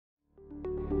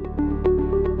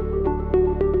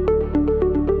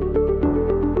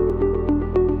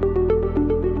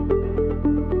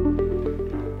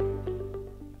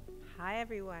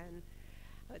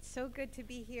good to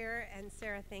be here, and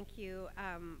Sarah, thank you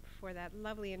for that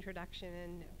lovely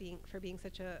introduction and for being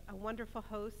such a wonderful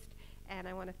host. And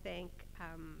I want to thank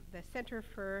the Center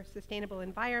for Sustainable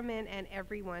Environment and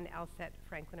everyone else at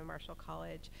Franklin and Marshall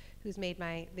College who's made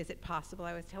my visit possible.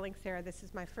 I was telling Sarah this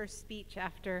is my first speech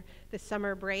after the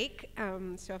summer break,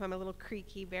 so if I'm a little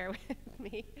creaky, bear with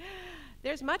me.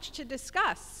 There's much to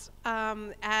discuss,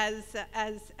 as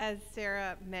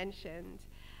Sarah mentioned.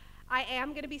 I am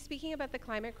going to be speaking about the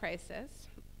climate crisis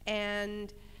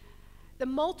and the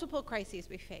multiple crises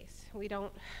we face. We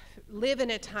don't live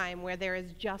in a time where there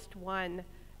is just one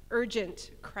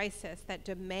urgent crisis that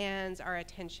demands our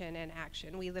attention and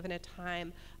action. We live in a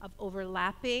time of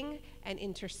overlapping and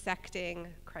intersecting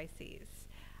crises.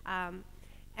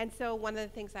 And so one of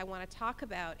the things I want to talk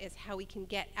about is how we can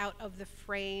get out of the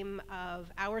frame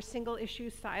of our single issue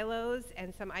silos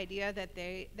and some idea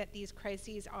that these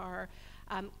crises are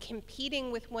competing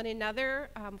with one another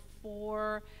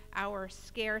for our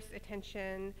scarce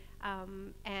attention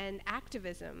and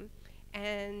activism,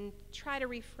 and try to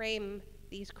reframe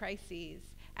these crises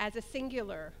as a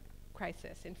singular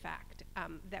crisis, in fact,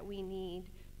 that we need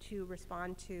to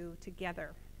respond to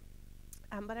together.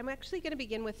 But I'm actually going to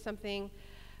begin with something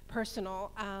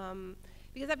personal,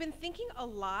 because I've been thinking a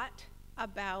lot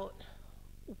about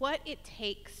what it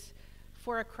takes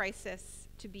for a crisis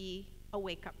to be a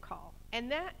wake-up call.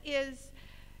 And that is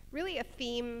really a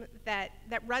theme that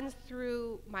runs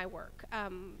through my work.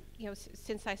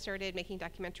 Since I started making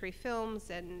documentary films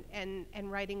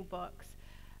and writing books,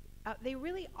 they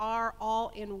really are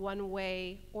all in one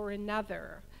way or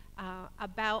another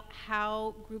about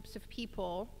how groups of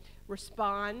people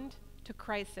respond to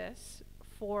crisis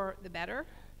for the better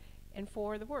and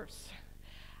for the worse.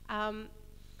 And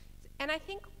I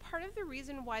think part of the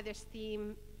reason why this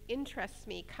theme interests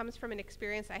me comes from an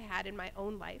experience I had in my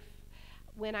own life.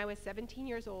 When I was 17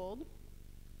 years old,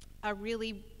 a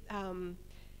really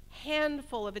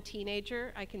handful of a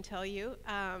teenager, I can tell you.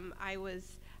 I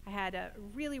had a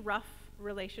really rough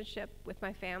relationship with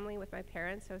my family, with my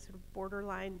parents. I was sort of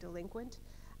borderline delinquent.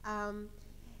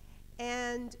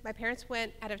 And my parents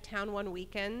went out of town one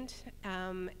weekend,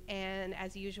 and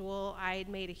as usual, I'd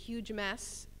made a huge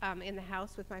mess in the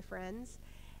house with my friends.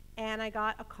 And I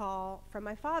got a call from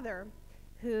my father,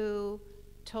 who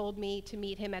told me to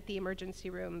meet him at the emergency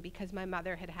room because my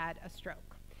mother had had a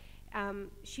stroke.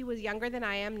 She was younger than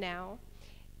I am now.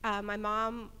 My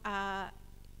mom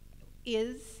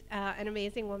is an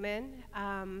amazing woman.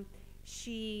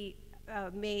 She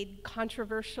made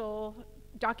controversial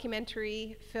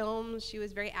documentary films. She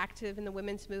was very active in the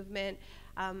women's movement,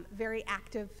 very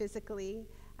active physically.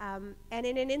 And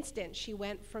in an instant, she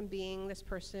went from being this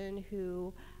person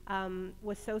who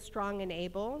was so strong and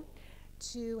able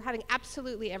to having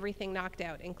absolutely everything knocked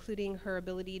out, including her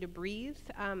ability to breathe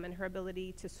and her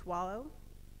ability to swallow.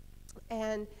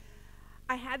 And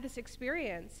I had this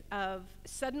experience of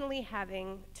suddenly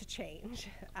having to change.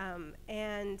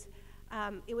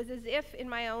 It was as if in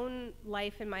my own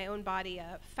life, in my own body,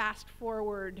 a fast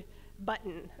forward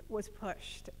button was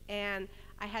pushed. And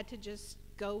I had to just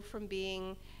go from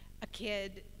being a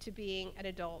kid to being an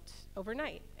adult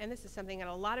overnight. And this is something that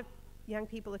a lot of young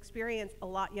people experience a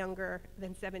lot younger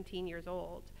than 17 years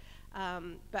old.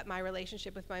 But my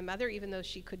relationship with my mother, even though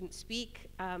she couldn't speak,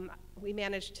 we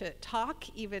managed to talk,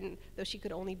 even though she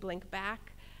could only blink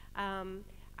back.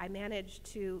 I managed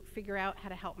to figure out how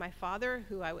to help my father,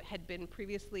 who I had been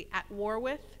previously at war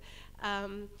with.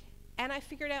 And I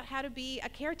figured out how to be a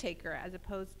caretaker as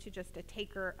opposed to just a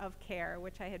taker of care,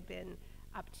 which I had been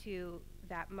up to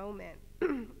that moment.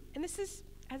 And this is,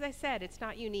 as I said, it's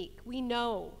not unique. We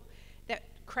know that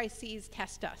crises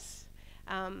test us.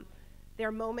 There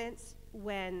are moments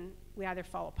when we either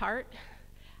fall apart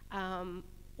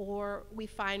or we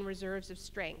find reserves of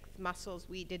strength, muscles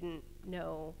we didn't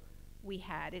know we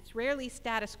had. It's rarely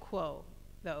status quo,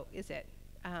 though, is it?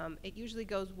 It usually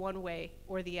goes one way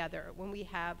or the other when we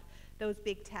have those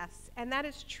big tests. And that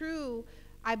is true,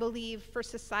 I believe, for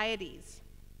societies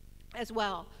as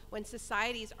well, when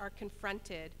societies are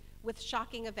confronted with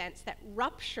shocking events that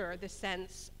rupture the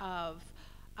sense of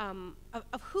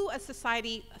who a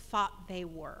society thought they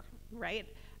were, right?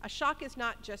 A shock is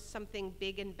not just something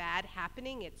big and bad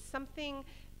happening, it's something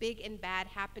big and bad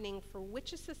happening for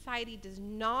which a society does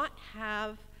not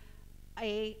have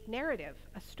a narrative,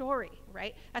 a story,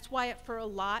 right? That's why for a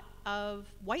lot of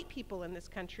white people in this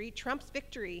country, Trump's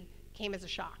victory came as a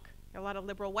shock. A lot of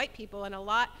liberal white people, and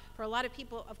for a lot of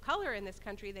people of color in this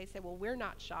country, they say, well, we're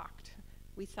not shocked.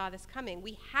 We saw this coming.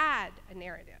 We had a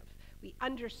narrative. We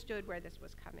understood where this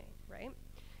was coming, right?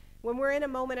 When we're in a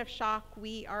moment of shock,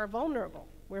 we are vulnerable.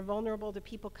 We're vulnerable to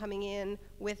people coming in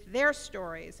with their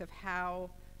stories of how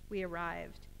we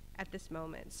arrived at this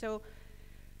moment. So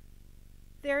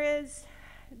there is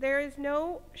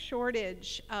no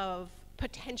shortage of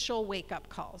potential wake-up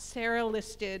calls. Sarah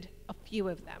listed a few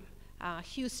of them.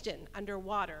 Houston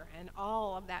underwater and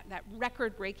all of that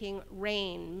record-breaking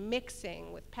rain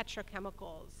mixing with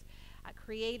petrochemicals,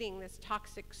 creating this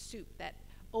toxic soup that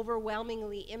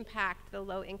overwhelmingly impact the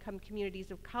low-income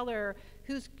communities of color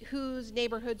whose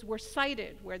neighborhoods were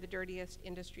cited where the dirtiest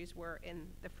industries were in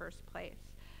the first place.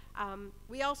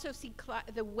 We also see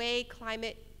the way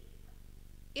climate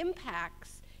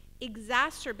impacts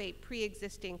exacerbate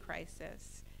pre-existing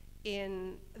crisis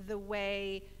in the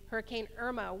way Hurricane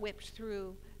Irma whipped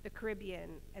through the Caribbean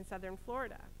and southern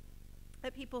Florida.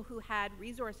 That people who had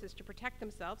resources to protect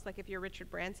themselves, like if you're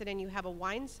Richard Branson and you have a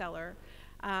wine cellar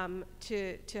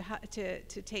to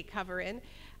take cover in,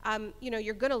 you know,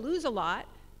 you're going to lose a lot,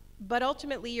 but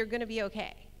ultimately you're going to be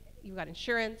okay. You've got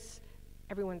insurance,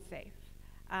 everyone's safe.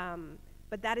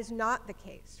 But that is not the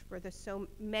case for the so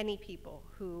many people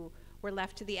who were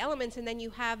left to the elements, and then you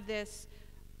have this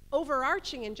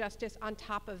overarching injustice on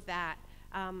top of that,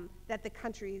 that the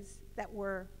countries that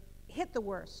were hit the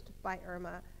worst by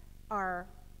Irma are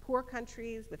poor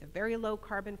countries with a very low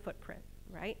carbon footprint,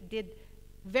 right? Did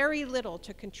very little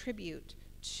to contribute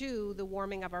to the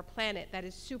warming of our planet that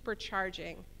is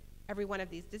supercharging every one of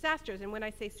these disasters. And when I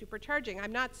say supercharging,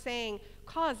 I'm not saying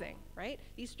causing, right?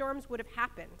 These storms would have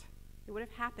happened. It would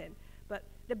have happened. But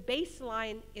the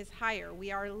baseline is higher.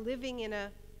 We are living in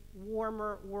a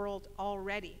warmer world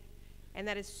already. And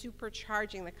that is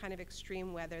supercharging the kind of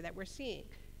extreme weather that we're seeing.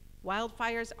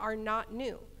 Wildfires are not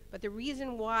new. But the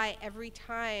reason why every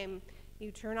time you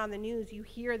turn on the news, you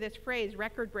hear this phrase,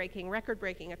 record-breaking,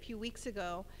 record-breaking. A few weeks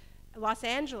ago, Los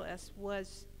Angeles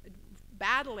was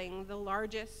battling the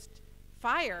largest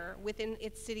fire within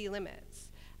its city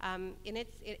limits in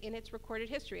its recorded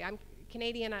history. I'm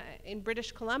Canadian. In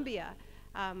British Columbia,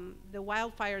 the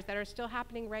wildfires that are still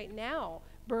happening right now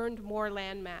burned more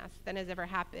landmass than has ever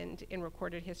happened in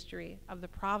recorded history of the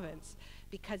province,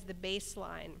 because the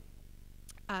baseline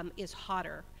is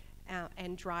hotter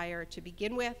and drier to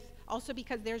begin with. Also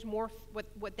because there's more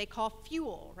what they call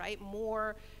fuel, right?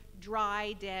 More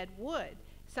dry, dead wood.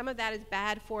 Some of that is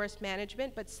bad forest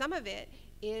management, but some of it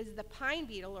is the pine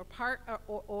beetle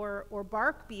or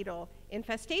bark beetle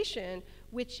infestation,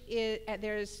 which is,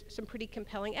 there's some pretty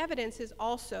compelling evidence, is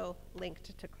also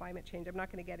linked to climate change. I'm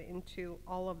not going to get into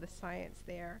all of the science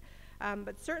there.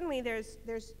 But certainly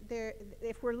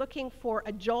if we're looking for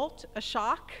a jolt, a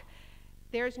shock,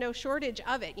 there's no shortage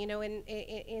of it. You know,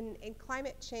 in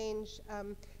climate change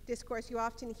discourse, you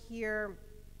often hear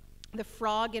the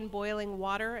frog in boiling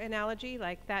water analogy,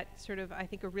 like that sort of, I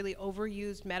think, a really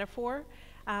overused metaphor.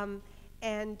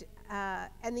 And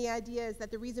the idea is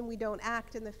that the reason we don't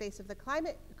act in the face of the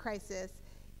climate crisis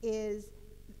is,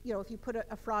 you know, if you put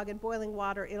a frog in boiling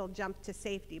water, it'll jump to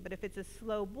safety. But if it's a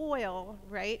slow boil,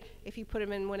 right, if you put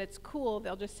them in when it's cool,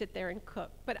 they'll just sit there and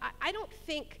cook. But I don't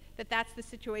think that that's the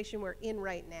situation we're in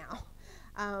right now.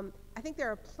 I think there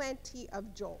are plenty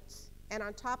of jolts. And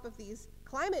on top of these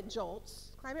climate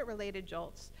jolts, climate-related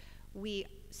jolts, we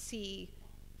see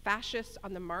fascists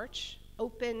on the march,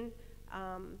 open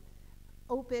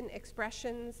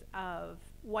expressions of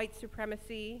white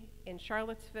supremacy in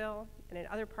Charlottesville and in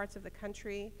other parts of the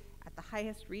country at the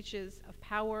highest reaches of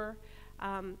power,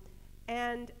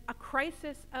 and a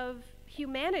crisis of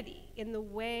humanity in the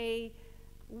way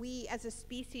we as a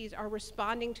species are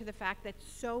responding to the fact that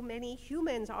so many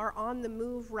humans are on the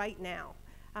move right now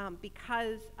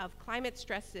because of climate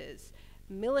stresses,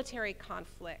 military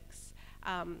conflicts,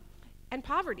 and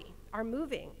poverty are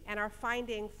moving and are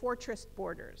finding fortress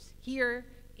borders. Here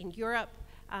in Europe,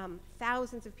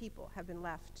 thousands of people have been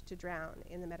left to drown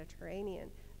in the Mediterranean.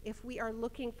 If we are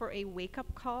looking for a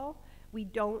wake-up call, we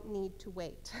don't need to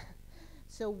wait.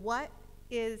 So what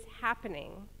is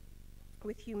happening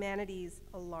with humanity's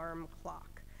alarm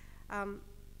clock?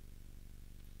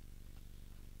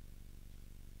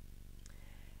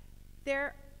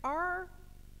 There are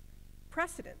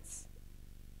precedents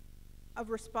of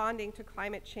responding to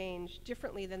climate change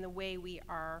differently than the way we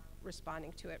are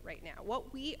responding to it right now.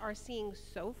 What we are seeing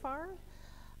so far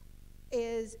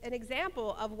is an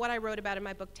example of what I wrote about in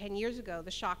my book 10 years ago,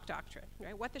 the Shock Doctrine.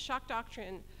 Right? What the Shock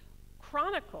Doctrine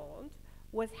chronicled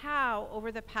was how, over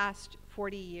the past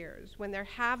 40 years, when there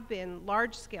have been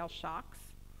large-scale shocks,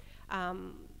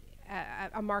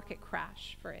 a market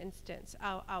crash, for instance,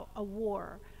 a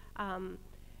war,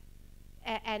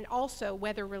 and also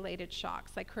weather-related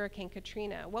shocks like Hurricane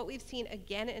Katrina. What we've seen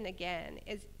again and again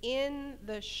is in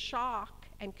the shock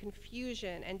and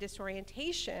confusion and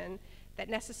disorientation that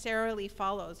necessarily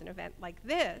follows an event like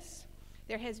this,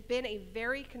 there has been a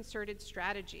very concerted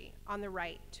strategy on the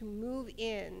right to move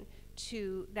in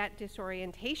to that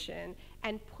disorientation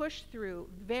and push through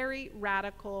very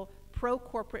radical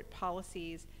pro-corporate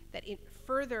policies that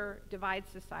further divide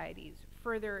societies,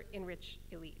 further enrich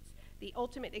elites. The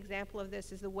ultimate example of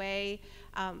this is the way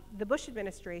the Bush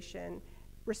administration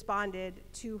responded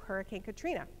to Hurricane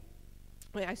Katrina.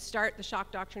 I start the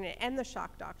shock doctrine and end the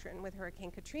shock doctrine with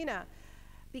Hurricane Katrina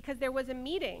because there was a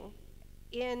meeting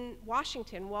in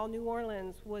Washington while New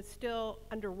Orleans was still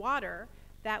underwater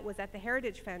that was at the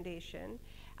Heritage Foundation.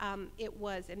 It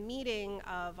was a meeting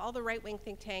of all the right-wing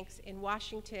think tanks in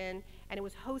Washington, and it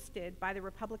was hosted by the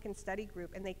Republican Study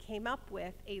Group, and they came up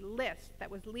with a list that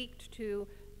was leaked to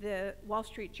the Wall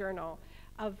Street Journal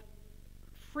of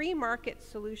free market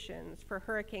solutions for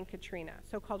Hurricane Katrina,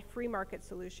 so-called free market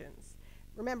solutions.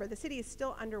 Remember, the city is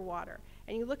still underwater,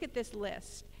 and you look at this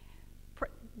list.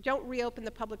 Don't reopen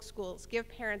the public schools. Give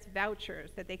parents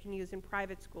vouchers that they can use in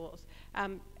private schools.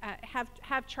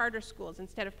 Have charter schools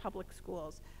instead of public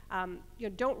schools.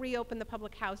 Don't reopen the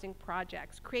public housing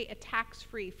projects. Create a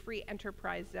tax-free, free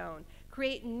enterprise zone.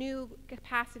 Create new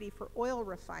capacity for oil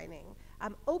refining.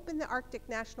 Open the Arctic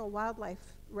National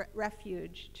Wildlife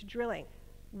Refuge to drilling.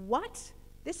 What?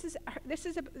 This is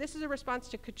a response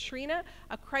to Katrina,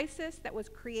 a crisis that was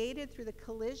created through the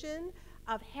collision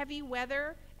of heavy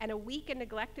weather and a weak and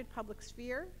neglected public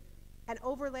sphere, and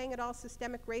overlaying it all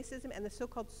systemic racism, and the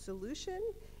so-called solution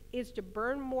is to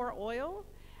burn more oil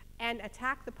and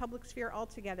attack the public sphere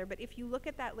altogether. But if you look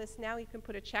at that list now, you can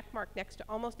put a check mark next to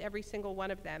almost every single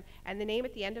one of them, and the name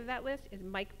at the end of that list is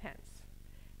Mike Pence,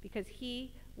 because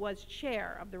he was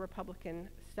chair of the Republican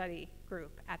Study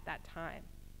Group at that time.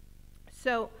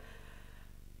 So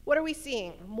what are we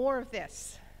seeing? More of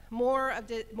this. More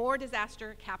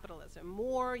disaster capitalism,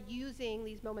 more using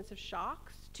these moments of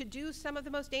shocks to do some of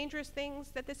the most dangerous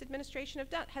things that this administration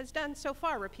has done so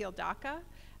far. Repeal DACA,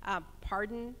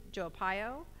 pardon Joe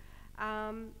Arpaio,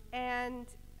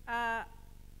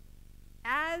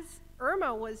 as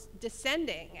Irma was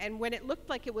descending, and when it looked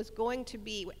like it was going to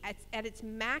be at its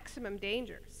maximum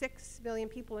danger, 6 million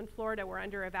people in Florida were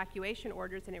under evacuation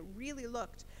orders, and it really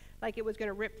looked like it was going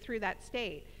to rip through that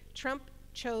state. Trump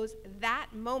chose that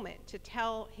moment to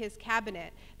tell his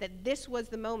cabinet that this was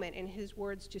the moment, in his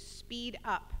words, to speed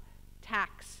up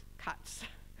tax cuts.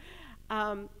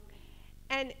 And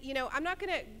I'm not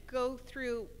going to go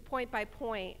through point by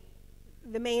point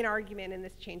the main argument in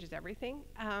This Changes Everything,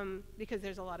 because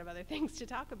there's a lot of other things to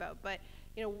talk about. But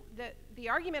the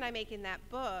argument I make in that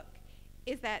book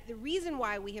is that the reason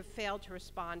why we have failed to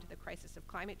respond to the crisis of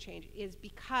climate change is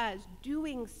because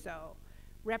doing so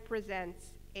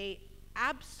represents an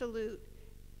absolute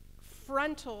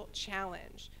frontal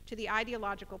challenge to the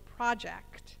ideological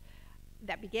project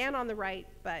that began on the right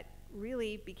but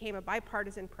really became a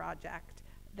bipartisan project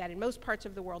that in most parts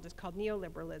of the world is called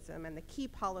neoliberalism, and the key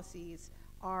policies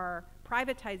are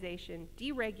privatization,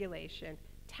 deregulation,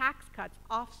 tax cuts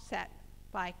offset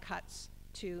by cuts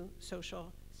to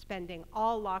social spending,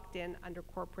 all locked in under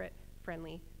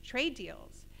corporate-friendly trade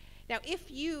deals. Now, if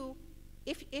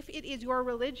it is your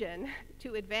religion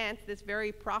to advance this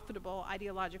very profitable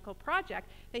ideological project,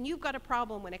 then you've got a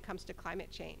problem when it comes to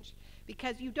climate change,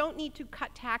 because you don't need to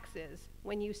cut taxes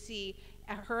when you see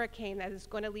a hurricane that is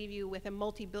going to leave you with a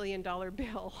multi-billion-dollar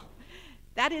bill.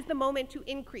 That is the moment to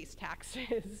increase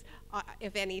taxes,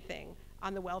 if anything,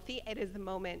 on the wealthy. It is the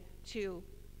moment to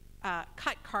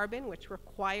cut carbon, which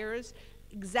requires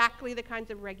exactly the kinds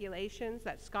of regulations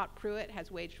that Scott Pruitt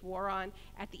has waged war on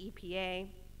at the EPA.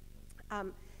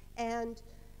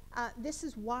 This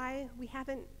is why we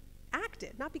haven't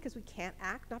acted, not because we can't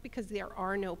act, not because there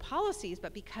are no policies,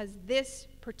 but because this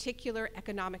particular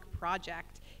economic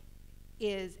project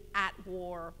is at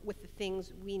war with the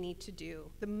things we need to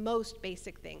do, the most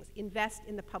basic things. Invest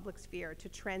in the public sphere to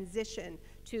transition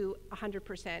to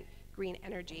 100% green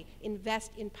energy.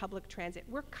 Invest in public transit.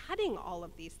 We're cutting all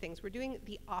of these things. We're doing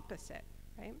the opposite,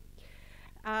 right?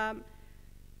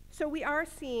 So we are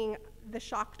seeing the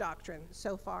shock doctrine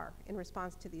so far in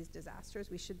response to these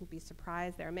disasters. We shouldn't be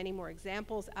surprised. There are many more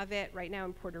examples of it. Right now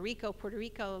in Puerto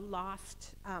Rico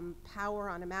lost power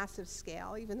on a massive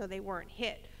scale, even though they weren't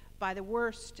hit by the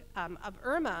worst of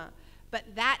Irma. But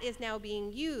that is now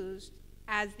being used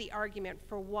as the argument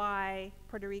for why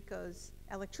Puerto Rico's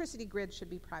electricity grid should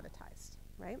be privatized,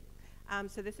 right?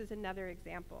 So this is another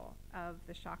example of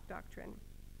the shock doctrine.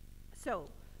 So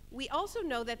we also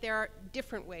know that there are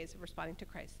different ways of responding to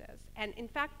crisis. And in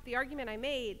fact, the argument I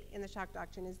made in the Shock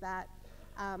Doctrine is that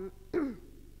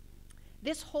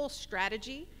this whole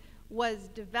strategy was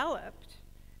developed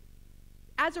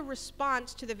as a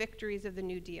response to the victories of the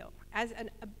New Deal,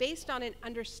 based on an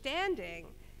understanding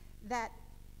that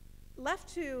left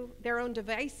to their own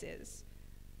devices,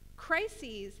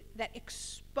 crises that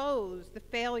expose the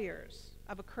failures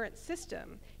of a current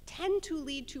system tend to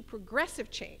lead to progressive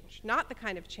change, not the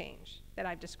kind of change that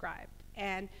I've described.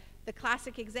 And the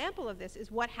classic example of this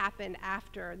is what happened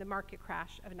after the market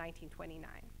crash of 1929,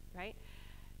 right?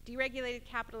 Deregulated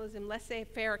capitalism,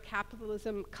 laissez-faire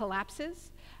capitalism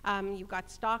collapses. You've got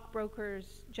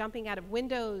stockbrokers jumping out of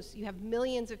windows. You have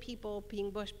millions of people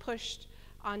being pushed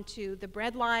onto the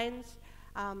breadlines.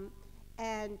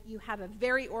 And you have a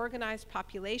very organized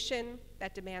population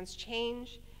that demands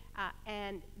change.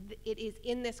 And it is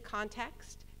in this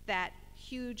context that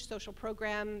huge social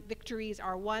program victories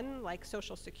are won, like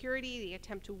Social Security, the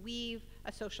attempt to weave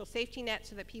a social safety net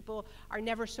so that people are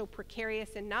never so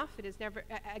precarious enough. It is never,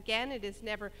 again, it is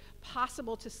never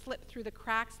possible to slip through the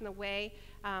cracks in the way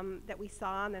that we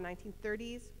saw in the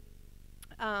 1930s.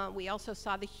 We also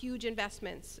saw the huge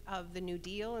investments of the New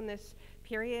Deal in this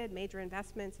period, major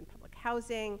investments in public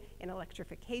housing, in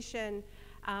electrification.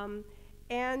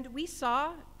 And we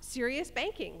saw serious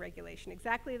banking regulation,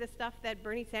 exactly the stuff that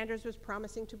Bernie Sanders was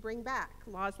promising to bring back.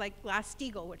 Laws like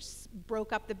Glass-Steagall, which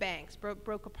broke up the banks,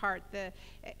 broke apart the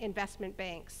investment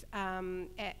banks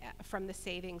from the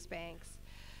savings banks.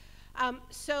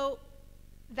 So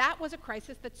that was a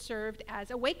crisis that served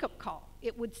as a wake-up call,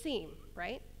 it would seem,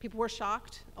 right? People were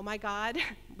shocked, oh my God,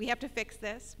 we have to fix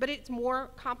this. But it's more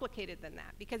complicated than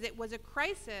that, because it was a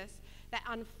crisis that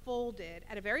unfolded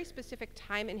at a very specific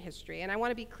time in history. And I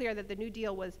want to be clear that the New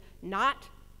Deal was not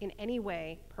in any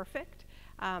way perfect.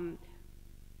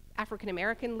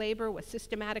 African-American labor was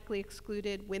systematically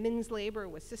excluded. Women's labor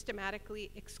was systematically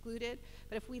excluded.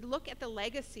 But if we look at the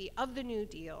legacy of the New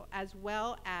Deal, as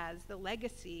well as the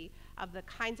legacy of the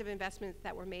kinds of investments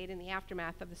that were made in the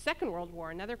aftermath of the Second World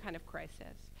War, another kind of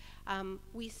crisis,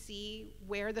 we see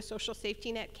where the social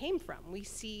safety net came from. We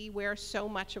see where so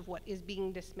much of what is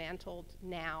being dismantled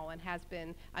now and has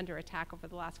been under attack over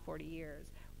the last 40 years,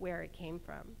 where it came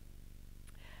from.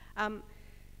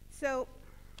 So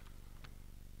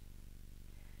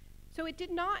it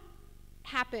did not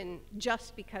happen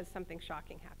just because something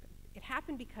shocking happened. It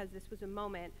happened because this was a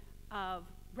moment of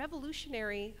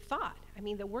revolutionary thought. I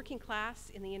mean, the working class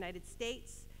in the United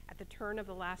States at the turn of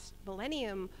the last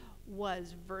millennium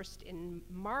was versed in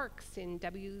Marx, in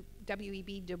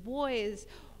W.E.B. Du Bois,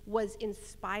 was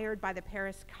inspired by the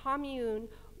Paris Commune,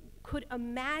 could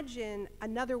imagine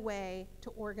another way to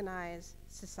organize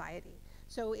society.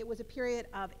 So it was a period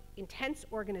of intense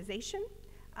organization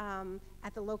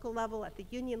at the local level, at the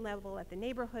union level, at the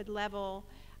neighborhood level.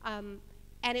 And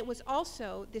it was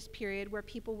also this period where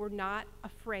people were not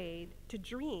afraid to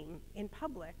dream in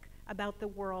public about the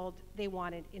world they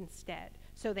wanted instead.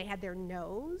 So they had their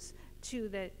nose to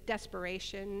the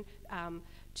desperation,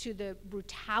 to the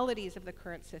brutalities of the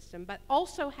current system, but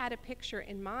also had a picture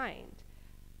in mind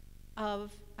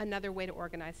of another way to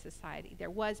organize society. There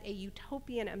was a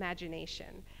utopian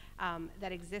imagination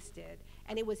that existed,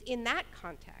 and it was in that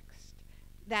context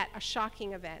that a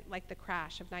shocking event like the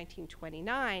crash of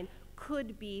 1929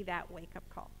 could be that wake-up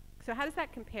call. So how does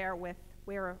that compare with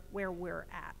where we're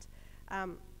at?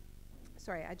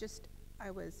 Sorry, okay,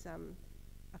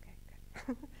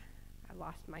 good. I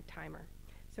lost my timer.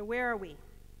 So where are we?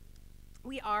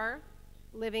 We are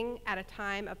living at a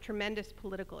time of tremendous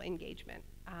political engagement.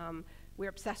 We're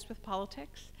obsessed with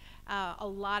politics. A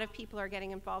lot of people are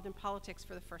getting involved in politics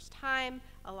for the first time.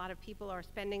 A lot of people are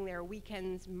spending their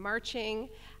weekends marching,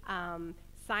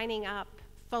 signing up,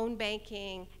 phone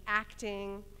banking,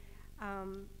 acting.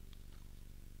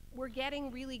 We're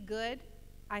getting really good,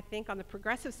 I think, on the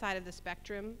progressive side of the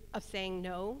spectrum of saying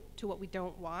no to what we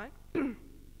don't want.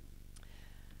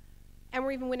 And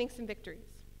we're even winning some victories.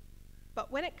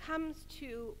 But when it comes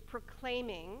to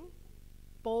proclaiming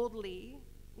boldly,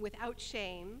 without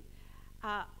shame,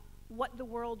 what the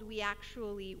world we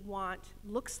actually want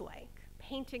looks like,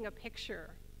 painting a picture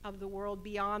of the world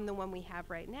beyond the one we have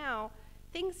right now,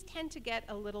 things tend to get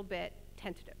a little bit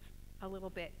tentative, a little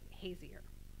bit hazier.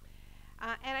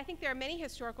 And I think there are many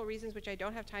historical reasons, which I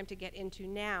don't have time to get into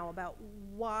now, about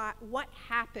what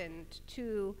happened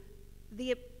to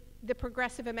the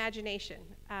progressive imagination,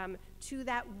 to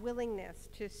that willingness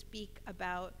to speak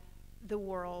about the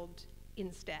world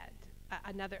instead,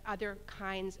 other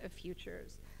kinds of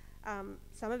futures.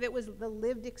 Some of it was the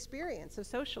lived experience of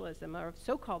socialism, or of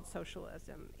so-called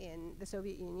socialism in the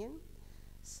Soviet Union.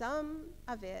 Some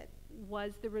of it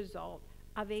was the result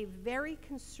of a very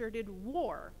concerted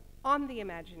war on the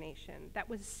imagination that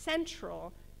was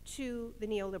central to the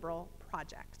neoliberal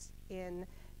project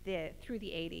through the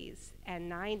 80s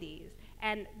and 90s.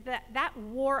 And that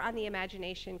war on the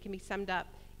imagination can be summed up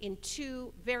in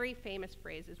two very famous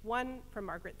phrases, one from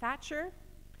Margaret Thatcher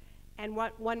and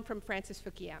one from Francis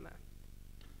Fukuyama.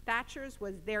 Thatcher's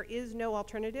was "there is no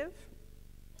alternative,"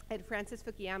 and Francis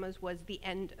Fukuyama's was "the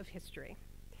end of history."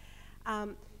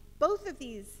 Both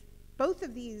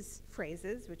of these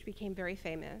phrases, which became very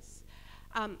famous,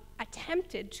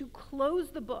 attempted to close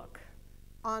the book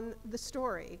on the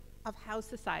story of how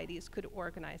societies could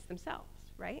organize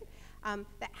themselves, right?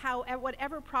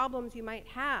 Whatever problems you might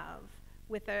have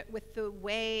with the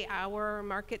way our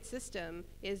market system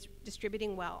is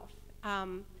distributing wealth,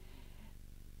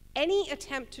 any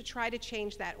attempt to try to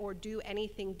change that or do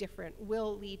anything different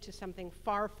will lead to something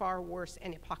far, far worse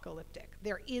and apocalyptic.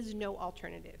 There is no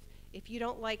alternative. If you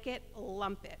don't like it,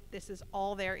 lump it. This is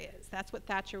all there is. That's what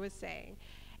Thatcher was saying.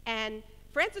 And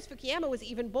Francis Fukuyama was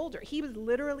even bolder. He was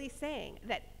literally saying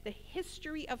that the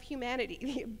history of humanity,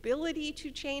 the ability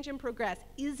to change and progress,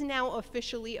 is now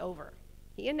officially over.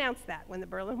 He announced that when the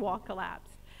Berlin Wall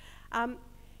collapsed.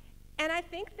 And I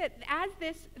think that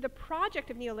the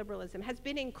project of neoliberalism has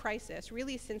been in crisis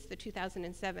really since the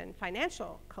 2007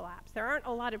 financial collapse. There aren't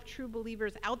a lot of true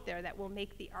believers out there that will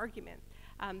make the argument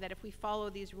that if we follow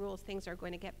these rules, things are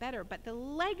going to get better. But the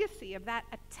legacy of that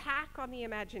attack on the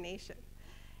imagination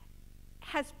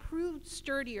has proved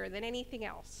sturdier than anything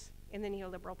else in the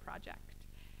neoliberal project.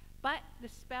 But the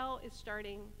spell is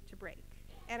starting to break.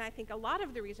 And I think a lot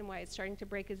of the reason why it's starting to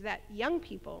break is that young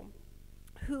people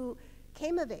who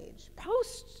came of age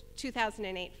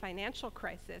post-2008 financial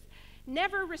crisis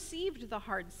never received the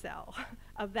hard sell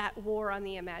of that war on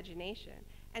the imagination.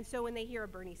 And so when they hear a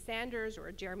Bernie Sanders or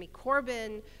a Jeremy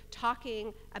Corbyn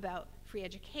talking about free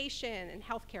education and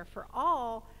healthcare for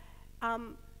all,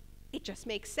 it just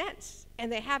makes sense. And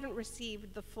they haven't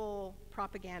received the full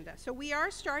propaganda. So we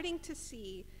are starting to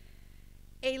see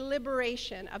a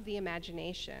liberation of the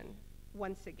imagination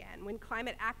once again. When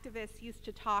climate activists used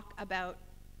to talk about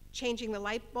changing the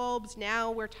light bulbs,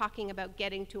 now we're talking about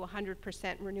getting to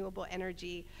 100% renewable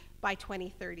energy by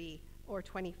 2030 or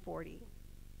 2040,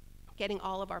 getting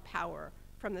all of our power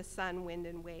from the sun, wind,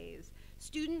 and waves.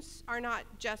 Students are not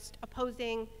just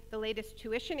opposing the latest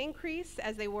tuition increase,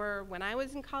 as they were when I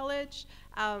was in college.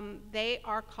 They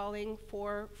are calling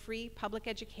for free public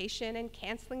education and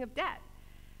canceling of debt.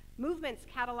 Movements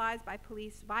catalyzed by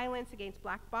police violence against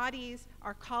black bodies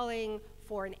are calling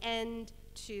for an end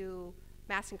to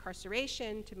mass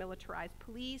incarceration, to militarized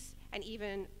police, and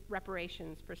even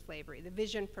reparations for slavery. The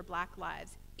Vision for Black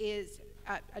Lives is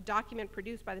a document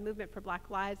produced by the Movement for Black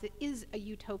Lives. It is a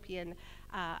utopian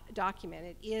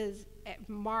document. It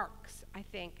marks, I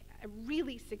think, a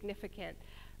really significant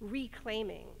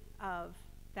reclaiming of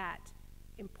that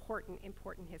important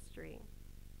history.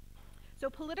 So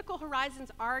political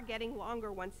horizons are getting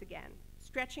longer once again,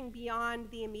 stretching beyond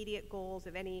the immediate goals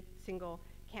of any single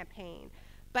campaign.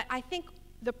 But I think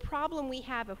the problem we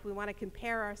have if we want to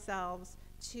compare ourselves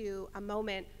to a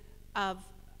moment of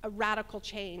a radical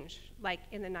change, like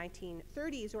in the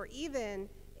 1930s or even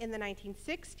in the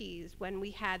 1960s when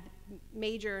we had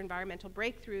major environmental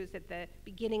breakthroughs at the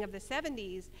beginning of the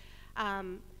 70s,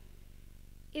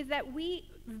 is that we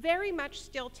very much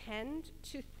still tend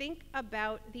to think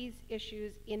about these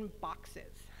issues in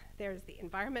boxes. There's the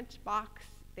environment box,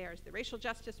 there's the racial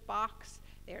justice box,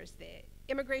 there's the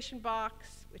immigration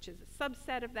box, which is a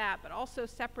subset of that, but also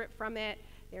separate from it.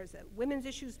 There's a women's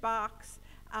issues box.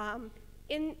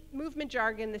 In movement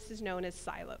jargon, this is known as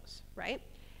silos, right?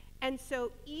 And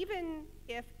so even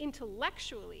if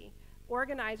intellectually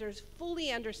organizers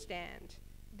fully understand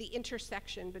the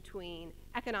intersection between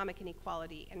economic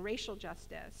inequality and racial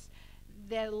justice,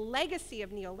 the legacy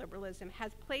of neoliberalism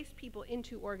has placed people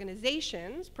into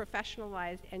organizations,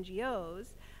 professionalized NGOs,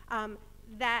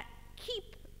 that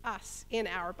keep us in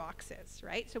our boxes,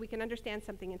 right? So we can understand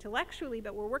something intellectually,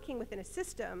 but we're working within a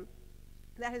system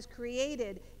that has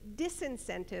created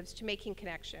disincentives to making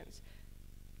connections.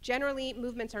 Generally,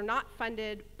 movements are not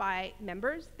funded by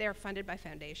members, they're funded by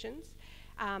foundations.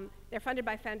 They're funded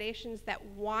by foundations that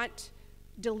want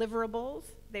deliverables.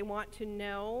 They want to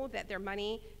know that their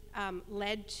money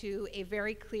led to a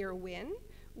very clear win,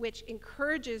 which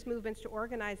encourages movements to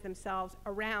organize themselves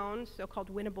around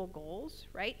so-called winnable goals,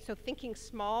 right? So thinking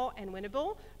small and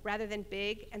winnable rather than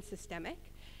big and systemic.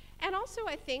 And also,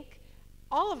 I think,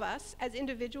 all of us, as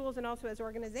individuals and also as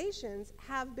organizations,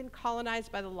 have been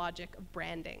colonized by the logic of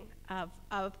branding,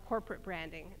 of corporate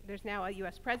branding. There's now a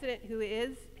US president who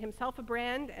is himself a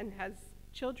brand and has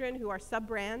children who are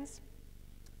sub-brands.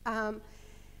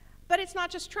 But it's not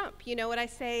just Trump. You know, what I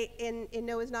say in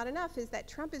No Is Not Enough is that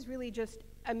Trump is really just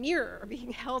a mirror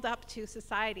being held up to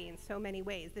society in so many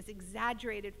ways, this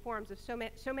exaggerated forms of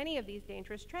so many of these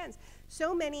dangerous trends.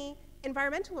 So many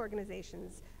environmental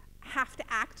organizations have to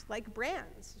act like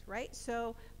brands, right?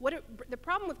 So the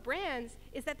problem with brands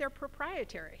is that they're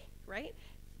proprietary, right?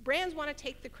 Brands want to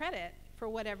take the credit for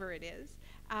whatever it is,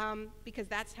 because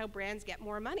that's how brands get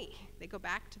more money. They go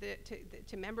back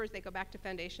to members, they go back to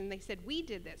foundation, they said, we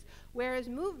did this. Whereas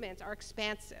movements are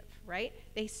expansive, right?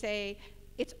 They say,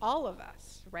 it's all of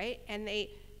us, right? And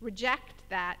they reject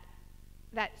that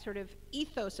sort of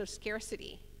ethos of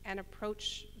scarcity and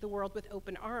approach the world with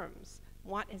open arms.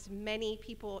 Want as many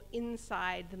people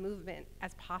inside the movement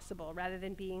as possible, rather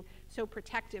than being so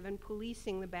protective and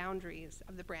policing the boundaries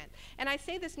of the brand. And I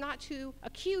say this not to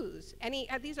accuse any,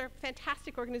 these are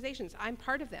fantastic organizations, I'm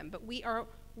part of them, but we are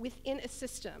within a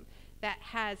system that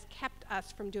has kept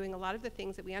us from doing a lot of the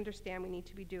things that we understand we need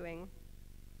to be doing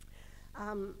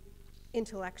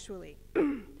intellectually.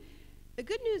 The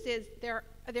good news is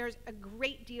there's a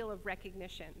great deal of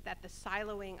recognition that the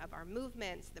siloing of our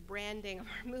movements, the branding of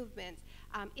our movements,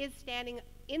 is standing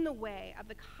in the way of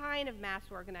the kind of mass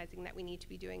organizing that we need to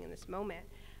be doing in this moment.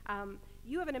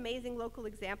 You have an amazing local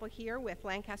example here with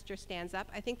Lancaster Stands Up.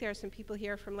 I think there are some people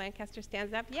here from Lancaster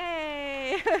Stands Up.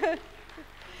 Yay!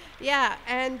 Yeah,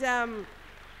 and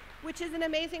which is an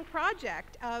amazing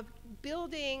project of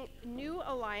building new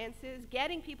alliances,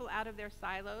 getting people out of their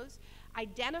silos,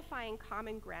 identifying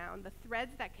common ground, the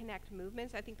threads that connect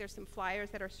movements. I think there's some flyers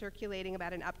that are circulating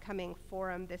about an upcoming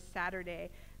forum this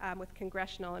Saturday with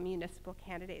congressional and municipal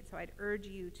candidates, so I'd urge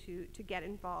you to get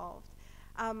involved.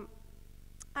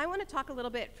 I want to talk a little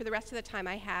bit, for the rest of the time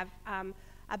I have,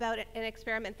 about an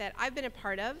experiment that I've been a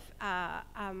part of,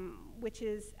 which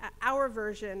is our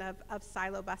version of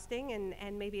silo busting,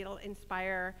 and maybe it'll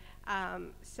inspire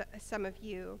some of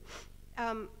you.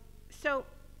 So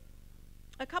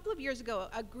a couple of years ago,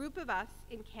 a group of us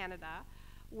in Canada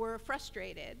were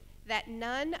frustrated that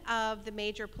none of the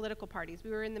major political parties, we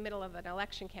were in the middle of an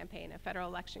election campaign, a federal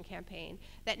election campaign,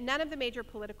 that none of the major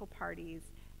political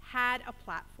parties had a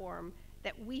platform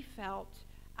that we felt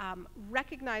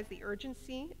recognized the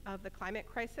urgency of the climate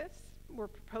crisis, were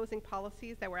proposing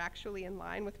policies that were actually in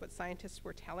line with what scientists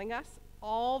were telling us.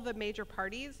 All the major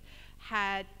parties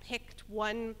had picked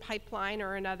one pipeline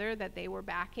or another that they were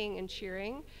backing and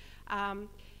cheering.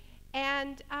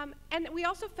 And we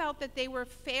also felt that they were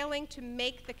failing to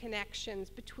make the connections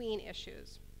between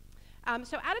issues.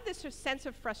 So out of this sort of sense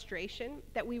of frustration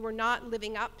that we were not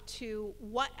living up to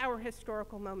what our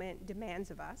historical moment demands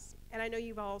of us, and I know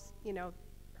you've all,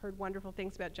 heard wonderful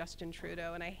things about Justin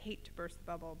Trudeau, and I hate to burst the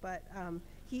bubble, but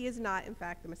he is not, in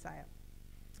fact, the Messiah.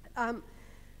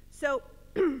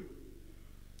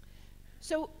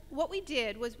 So what we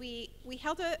did was we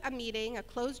held a meeting, a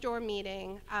closed-door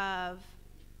meeting of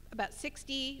about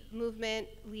 60 movement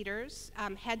leaders,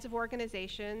 heads of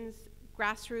organizations,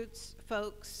 grassroots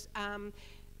folks.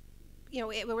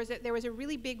 There was a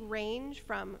really big range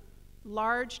from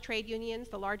large trade unions,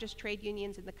 the largest trade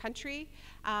unions in the country,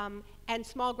 and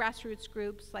small grassroots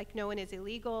groups like No One Is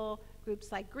Illegal,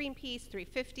 groups like Greenpeace,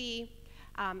 350,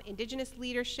 indigenous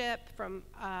leadership from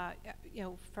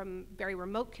very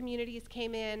remote communities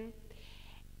came in.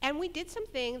 And we did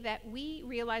something that we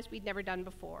realized we'd never done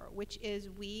before, which is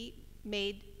we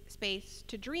made space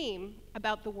to dream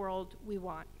about the world we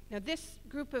want. Now, this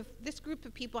group of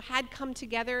people had come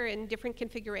together in different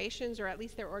configurations, or at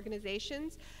least their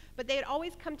organizations, but they had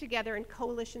always come together in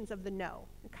coalitions of the no,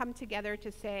 come together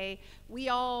to say, we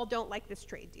all don't like this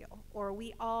trade deal, or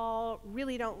we all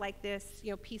really don't like this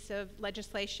piece of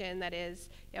legislation that is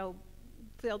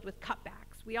filled with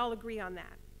cutbacks. We all agree on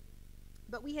that.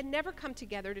 But we had never come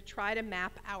together to try to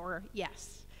map our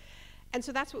yes. And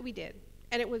so that's what we did.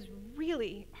 And it was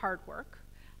really hard work,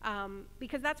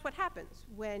 because that's what happens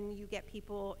when you get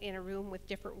people in a room with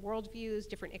different worldviews,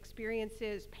 different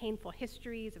experiences, painful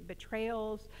histories of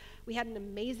betrayals. We had an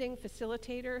amazing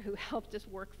facilitator who helped us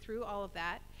work through all of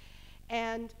that.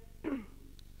 And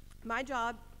my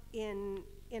job in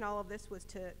all of this was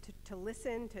to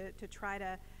listen, to try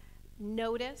to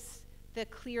notice the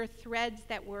clear threads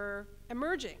that were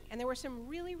emerging. And there were some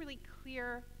really, really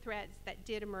clear threads that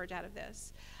did emerge out of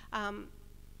this.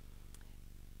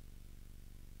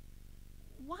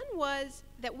 One was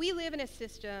that we live in a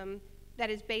system that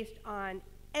is based on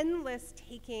endless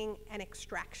taking and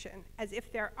extraction, as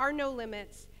if there are no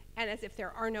limits and as if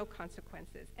there are no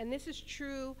consequences. And this is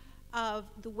true of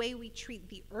the way we treat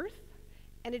the earth,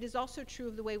 and it is also true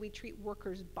of the way we treat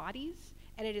workers' bodies,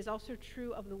 and it is also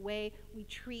true of the way we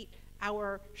treat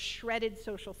our shredded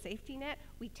social safety net.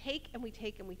 We take and we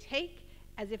take and we take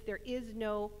as if there is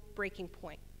no breaking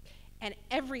point. And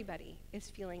everybody is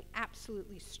feeling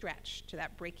absolutely stretched to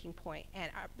that breaking point,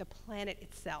 and the planet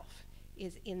itself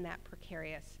is in that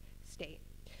precarious state.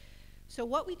 So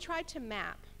what we tried to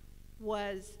map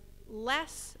was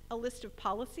less a list of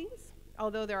policies,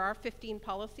 although there are 15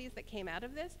 policies that came out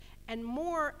of this, and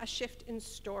more a shift in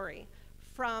story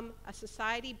from a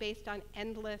society based on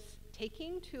endless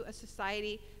taking to a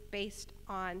society based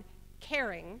on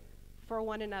caring for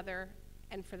one another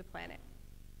and for the planet.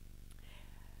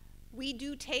 We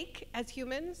do take as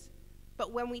humans,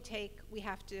 but when we take, we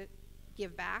have to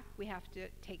give back, we have to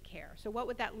take care. So what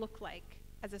would that look like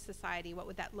as a society? What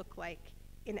would that look like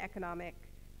in economic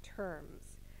terms?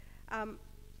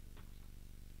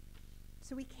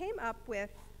 So we came up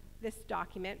with this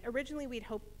document. Originally, we'd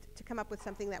hoped to come up with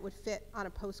something that would fit on a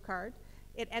postcard.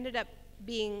 It ended up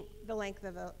being the length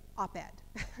of an op-ed,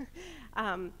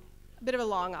 a bit of a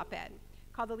long op-ed,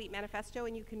 called the LEAP Manifesto,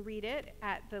 and you can read it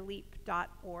at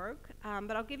theleap.org.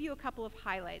 But I'll give you a couple of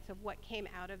highlights of what came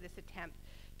out of this attempt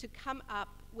to come up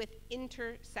with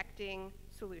intersecting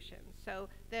solutions. So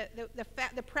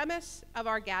the premise of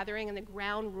our gathering and the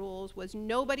ground rules was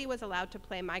nobody was allowed to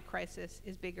play my crisis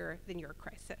is bigger than your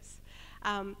crisis.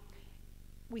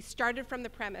 We started from the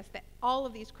premise that all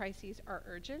of these crises are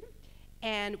urgent,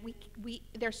 and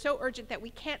they're so urgent that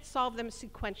we can't solve them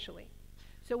sequentially.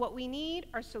 So what we need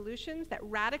are solutions that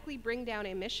radically bring down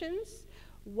emissions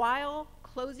while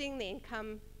closing the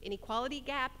income inequality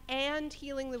gap and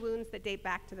healing the wounds that date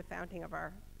back to the founding of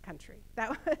our country.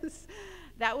 That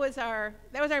was our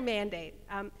mandate.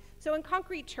 So in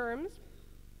concrete terms,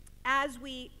 as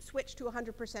we switch to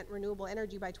 100% renewable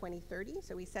energy by 2030,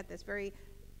 so we set this very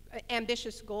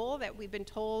ambitious goal that we've been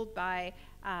told by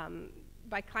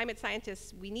climate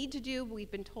scientists we need to do.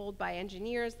 We've been told by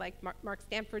engineers like Mark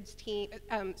Jacobson's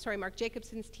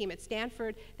team at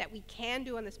Stanford that we can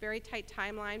do on this very tight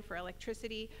timeline for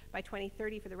electricity by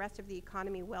 2030 for the rest of the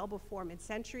economy well before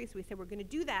mid-century. So we said we're going to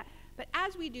do that. But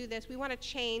as we do this, we want to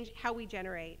change how we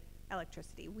generate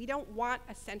electricity. We don't want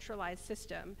a centralized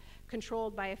system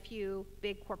controlled by a few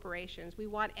big corporations. We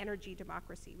want energy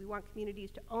democracy. We want communities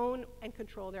to own and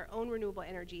control their own renewable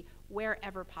energy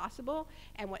wherever possible,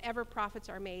 and whatever profits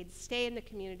are made stay in the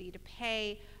community to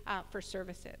pay for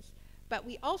services. But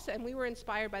we also, and we were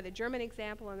inspired by the German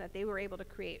example in that they were able to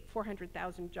create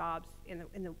 400,000 jobs in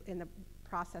the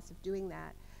process of doing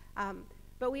that.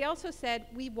 But we also said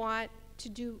we want to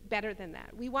do better than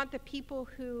that. We want the people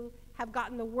who have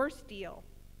gotten the worst deal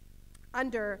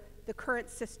under the current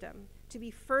system to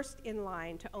be first in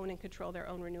line to own and control their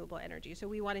own renewable energy. So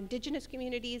we want indigenous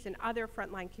communities and other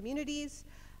frontline communities,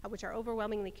 which are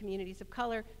overwhelmingly communities of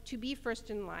color, to be first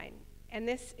in line. And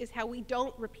this is how we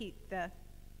don't repeat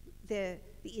the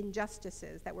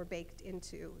injustices that were baked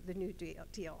into the New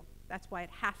Deal. That's why it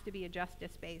has to be a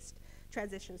justice-based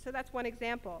transition. So that's one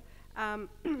example.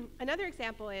 Another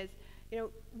example is,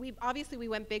 we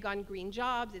went big on green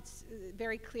jobs. It's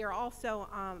very clear also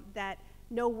that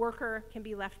no worker can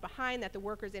be left behind, that the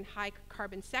workers in high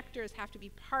carbon sectors have to be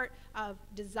part of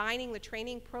designing the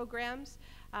training programs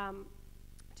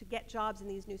to get jobs in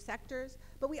these new sectors.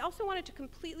 But we also wanted to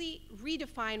completely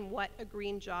redefine what a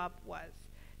green job was.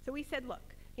 So we said,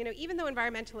 look, even though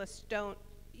environmentalists don't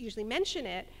usually mention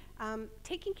it,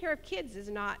 taking care of kids is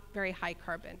not very high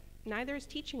carbon. Neither is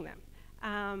teaching them.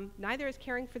 Neither is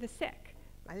caring for the sick.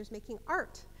 Neither is making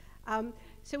art.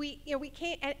 So we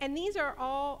can't, and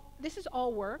this is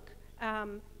all work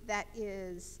that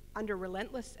is under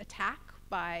relentless attack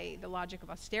by the logic of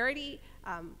austerity.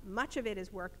 Much of it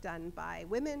is work done by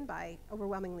women, by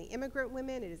overwhelmingly immigrant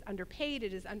women. It is underpaid,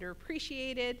 it is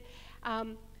underappreciated.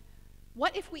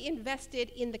 What if we invested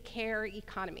in the care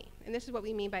economy? And this is what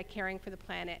we mean by caring for the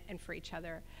planet and for each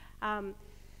other.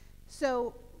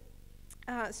 So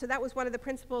that was one of the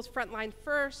principles, frontline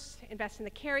first, invest in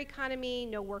the care economy,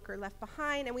 no worker left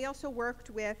behind. And we also worked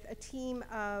with a team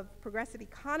of progressive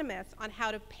economists on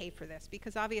how to pay for this,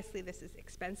 because obviously this is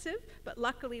expensive, but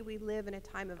luckily we live in a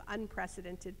time of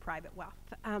unprecedented private wealth.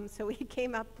 So we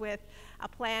came up with a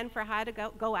plan for how to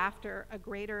go after a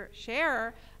greater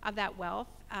share of that wealth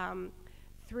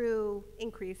through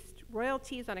increased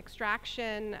royalties on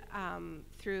extraction,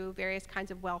 through various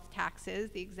kinds of wealth taxes,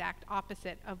 the exact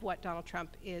opposite of what Donald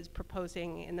Trump is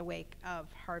proposing in the wake of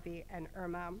Harvey and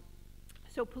Irma.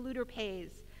 So polluter pays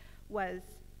was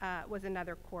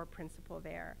another core principle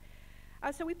there.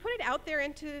 So we put it out there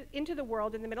into the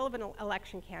world in the middle of an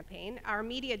election campaign. Our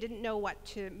media didn't know what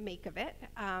to make of it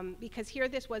because here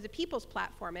this was a people's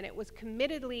platform and it was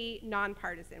committedly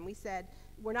nonpartisan. We said,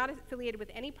 we're not affiliated with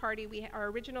any party. Our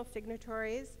original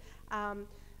signatories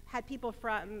had people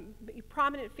from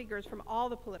prominent figures from all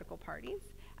the political parties.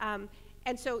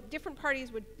 And so different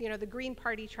parties would, the Green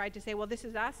Party tried to say, well, this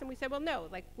is us, and we said, well, no,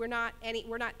 like we're not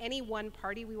any one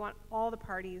party. We want all the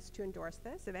parties to endorse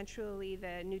this. Eventually,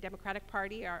 the New Democratic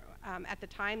Party, at the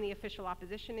time, the official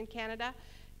opposition in Canada,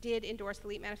 did endorse the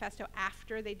LEAP Manifesto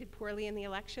after they did poorly in the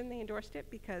election. They endorsed it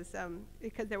because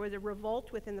there was a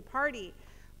revolt within the party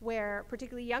where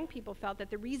particularly young people felt that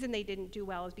the reason they didn't do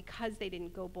well is because they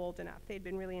didn't go bold enough. They'd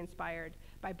been really inspired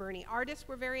by Bernie. Artists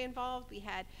were very involved. We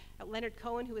had Leonard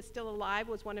Cohen, who was still alive,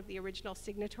 was one of the original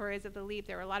signatories of the LEAP.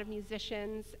 There were a lot of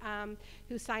musicians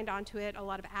who signed on to it, a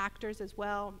lot of actors as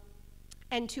well,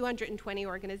 and 220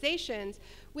 organizations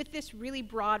with this really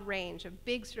broad range of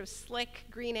big sort of slick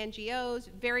green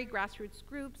NGOs, very grassroots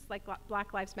groups like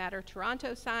Black Lives Matter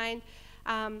Toronto signed,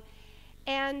 and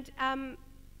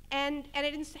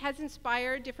it has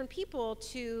inspired different people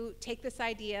to take this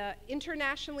idea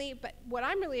internationally, but what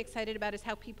I'm really excited about is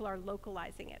how people are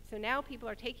localizing it. So now people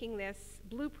are taking this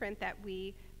blueprint that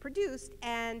we produced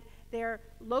and they're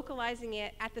localizing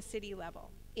it at the city level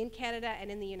in Canada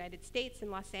and in the United States. In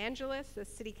Los Angeles, the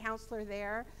city councilor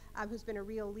there, who's been a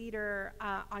real leader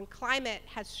on climate,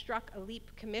 has struck a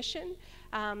LEAP commission,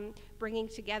 bringing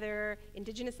together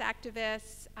Indigenous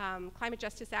activists, climate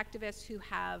justice activists who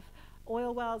have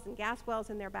oil wells and gas wells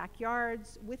in their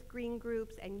backyards with green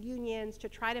groups and unions to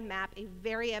try to map a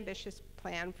very ambitious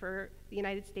plan for the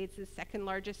United States' second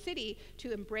largest city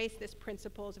to embrace this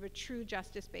principles of a true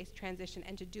justice-based transition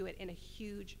and to do it in a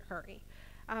huge hurry.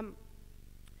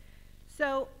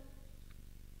 So,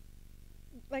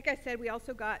 like I said, we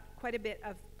also got quite a bit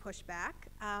of pushback.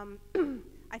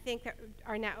 I think that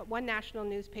one national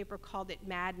newspaper called it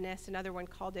madness, another one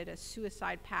called it a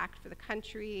suicide pact for the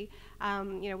country.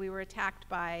 We were attacked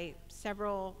by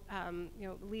several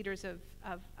leaders of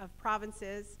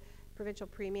provinces, provincial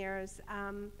premiers.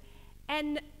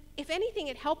 And if anything,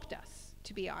 it helped us,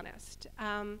 to be honest.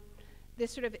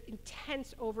 This sort of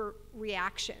intense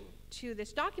overreaction to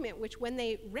this document, which when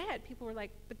they read, people were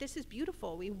like, but this is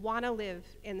beautiful. We want to live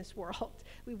in this world.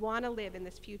 We want to live in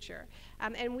this future.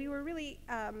 And we were really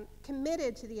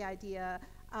committed to the idea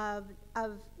of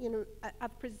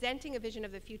presenting a vision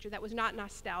of the future that was not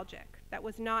nostalgic, that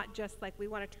was not just like we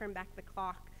want to turn back the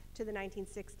clock to the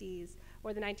 1960s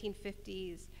or the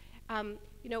 1950s.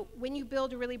 When you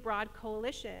build a really broad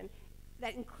coalition,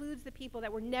 that includes the people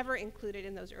that were never included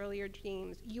in those earlier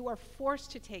dreams, you are forced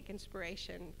to take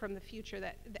inspiration from the future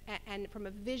and from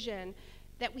a vision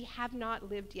that we have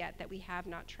not lived yet, that we have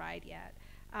not tried yet.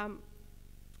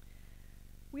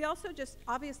 We also just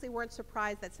obviously weren't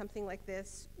surprised that something like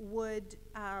this would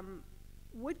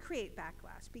create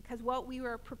backlash, because what we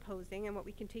were proposing and what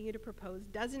we continue to propose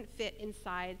doesn't fit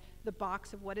inside the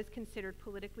box of what is considered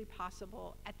politically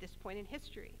possible at this point in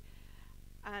history.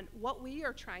 And what we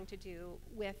are trying to do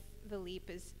with the LEAP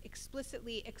is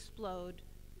explicitly explode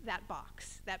that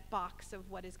box of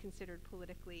what is considered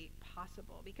politically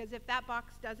possible. Because if that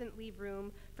box doesn't leave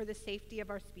room for the safety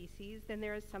of our species, then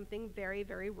there is something very,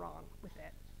 very wrong with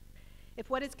it.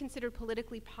 If what is considered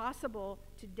politically possible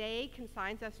today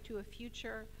consigns us to a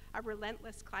future of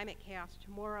relentless climate chaos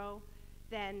tomorrow,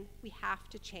 then we have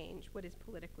to change what is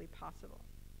politically possible.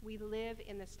 We live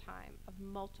in this time of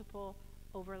multiple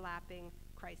overlapping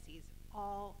crises.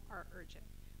 All are urgent.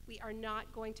 We are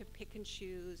not going to pick and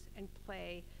choose and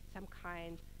play some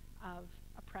kind of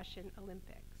oppression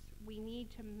Olympics. We need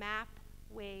to map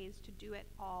ways to do it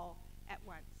all at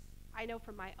once. I know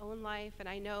from my own life, and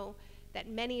I know that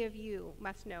many of you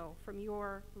must know from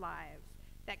your lives,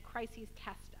 that crises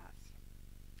test us.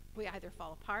 We either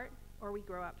fall apart or we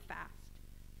grow up fast,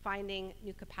 finding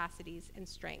new capacities and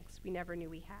strengths we never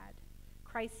knew we had.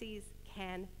 Crises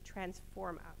can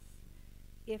transform us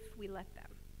if we let them,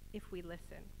 if we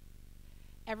listen.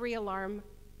 Every alarm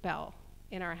bell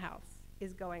in our house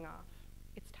is going off.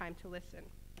 It's time to listen.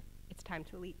 It's time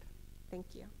to leap. Thank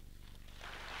you.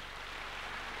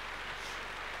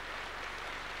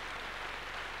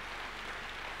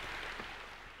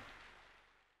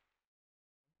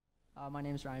 My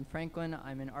name is Ryan Franklin.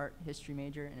 I'm an art history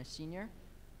major and a senior.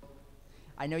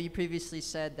 I know you previously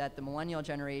said that the millennial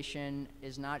generation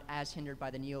is not as hindered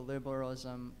by the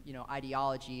neoliberalism,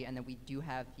 ideology, and that we do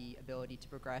have the ability to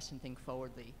progress and think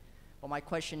forwardly. Well, my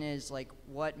question is,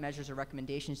 what measures or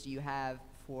recommendations do you have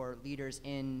for leaders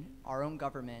in our own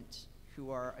government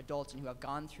who are adults and who have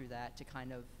gone through that to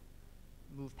kind of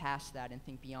move past that and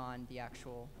think beyond the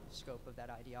actual scope of that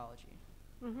ideology?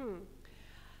 Mm-hmm.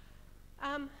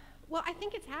 Well, I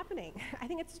think it's happening. I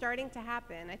think it's starting to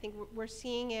happen. I think we're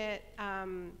seeing it.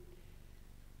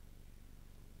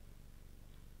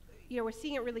 We're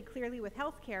seeing it really clearly with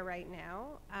healthcare right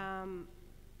now,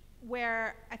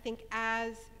 where I think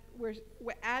as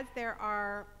there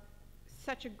are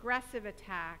such aggressive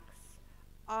attacks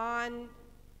on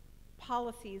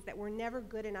policies that were never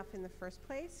good enough in the first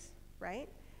place, right?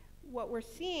 What we're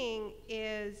seeing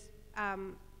is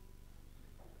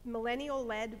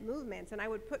millennial-led movements, and I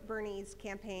would put Bernie's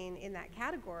campaign in that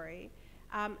category,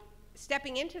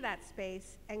 stepping into that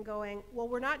space and going, well,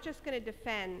 we're not just going to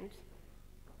defend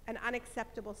an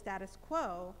unacceptable status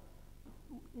quo.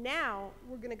 Now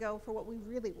we're going to go for what we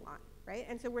really want, right?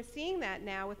 And so we're seeing that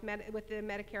now with the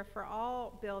Medicare for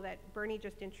All bill that Bernie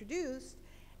just introduced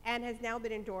and has now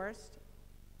been endorsed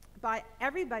by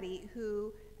everybody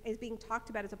who is being talked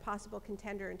about as a possible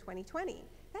contender in 2020.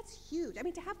 That's huge. I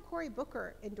mean, to have Cory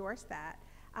Booker endorse that,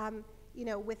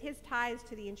 with his ties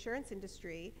to the insurance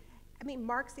industry, I mean,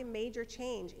 marks a major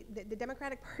change. The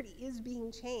Democratic Party is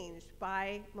being changed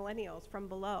by millennials from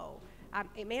below.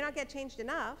 It may not get changed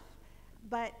enough,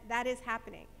 but that is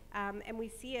happening. And we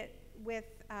see it with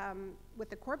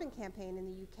the Corbyn campaign in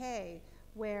the UK,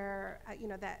 where,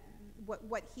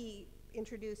 what he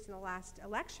introduced in the last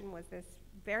election was this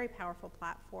very powerful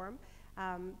platform.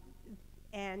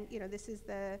 And this is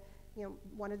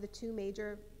one of the two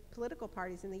major political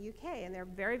parties in the UK, and they're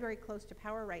very, very close to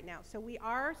power right now. So we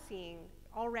are seeing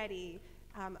already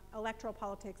electoral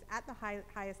politics at the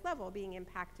highest level being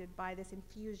impacted by this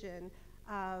infusion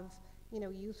of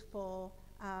youthful,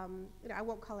 I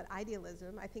won't call it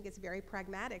idealism. I think it's very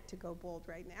pragmatic to go bold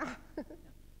right now.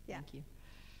 Yeah. Thank you.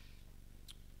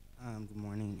 Good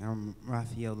morning. I'm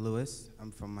Raphael Lewis.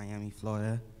 I'm from Miami,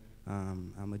 Florida.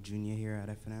 I'm a junior here at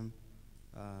FNM.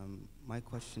 My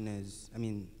question is,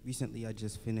 recently I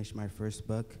just finished my first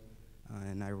book,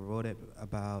 and I wrote it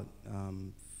about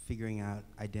figuring out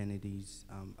identities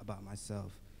about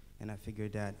myself. And I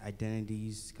figured that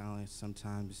identities kind of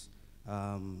sometimes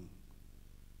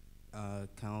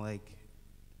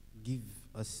give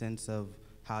a sense of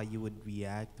how you would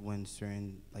react when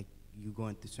you go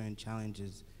into certain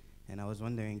challenges. And I was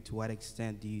wondering, to what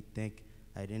extent do you think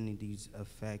identities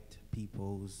affect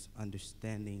people's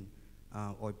understanding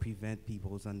or prevent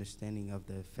people's understanding of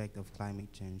the effect of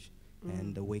climate change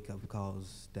and the wake-up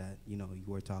calls that you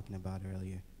were talking about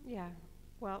earlier? Yeah.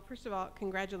 Well, first of all,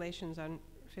 congratulations on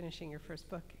finishing your first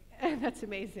book. That's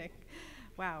amazing.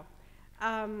 Wow.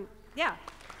 Yeah.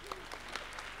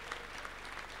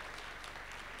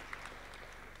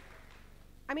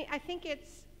 I think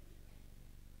it's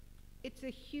a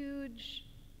huge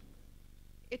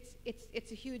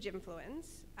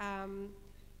influence,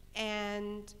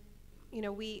 and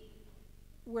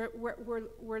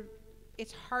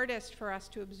it's hardest for us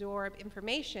to absorb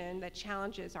information that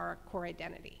challenges our core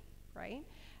identity, right?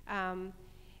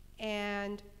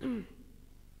 And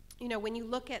when you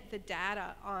look at the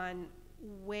data on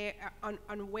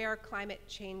where climate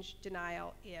change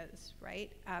denial is,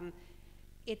 right?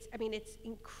 It's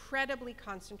incredibly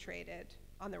concentrated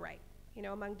on the right.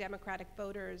 Among Democratic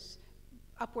voters,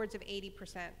 upwards of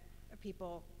 80% of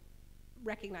people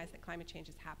recognize that climate change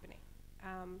is happening.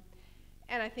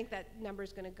 And I think that number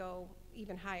is going to go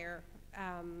even higher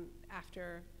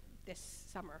after this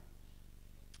summer.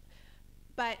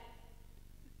 But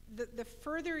the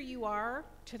further you are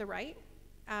to the right,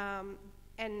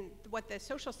 and what the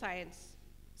social science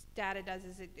data does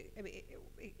is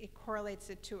it correlates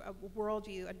it to a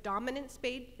worldview. A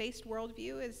dominance-based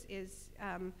worldview is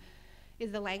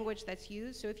the language that's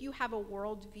used. So if you have a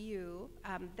worldview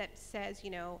that says,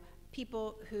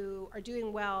 people who are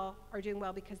doing well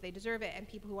because they deserve it, and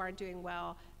people who aren't doing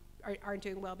well aren't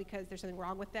doing well because there's something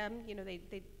wrong with them,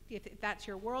 if that's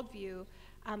your worldview,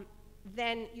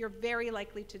 then you're very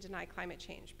likely to deny climate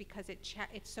change because it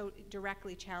so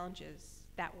directly challenges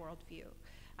that worldview.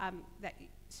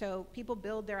 So people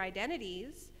build their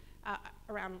identities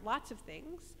around lots of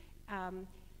things,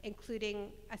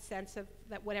 including a sense of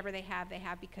that whatever they have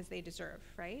because they deserve,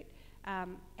 right?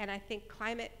 And I think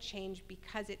climate change,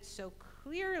 because it so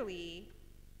clearly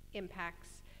impacts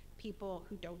people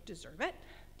who don't deserve it,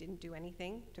 didn't do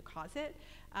anything to cause it,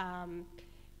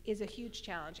 is a huge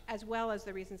challenge, as well as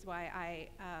the reasons why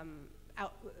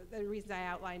the reasons I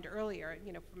outlined earlier.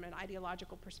 From an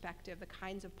ideological perspective, the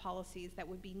kinds of policies that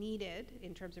would be needed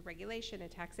in terms of regulation and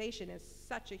taxation is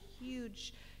such a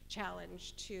huge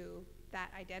challenge to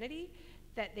that identity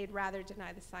that they'd rather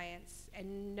deny the science,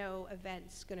 and no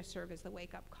event's going to serve as the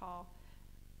wake-up call.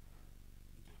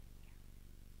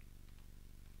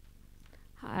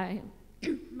 Hi,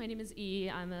 my name is E.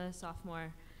 I'm a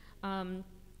sophomore.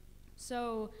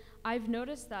 So I've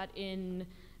noticed that in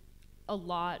a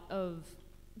lot of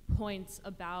points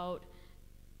about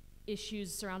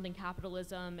issues surrounding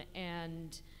capitalism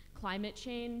and climate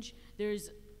change,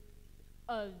 there's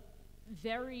a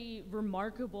very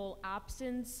remarkable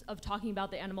absence of talking about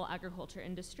the animal agriculture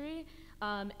industry.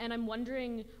 And I'm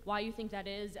wondering why you think that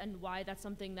is and why that's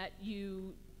something that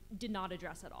you did not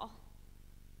address at all.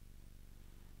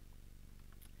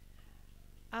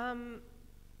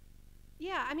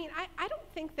 Yeah, I mean, I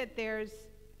don't think that there's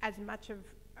as much of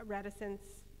a reticence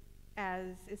as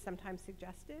is sometimes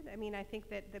suggested. I mean, I think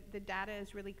that the data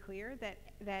is really clear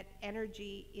that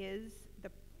energy is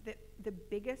the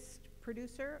biggest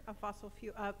producer of fossil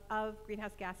fuel, of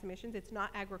greenhouse gas emissions. It's not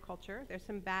agriculture. There's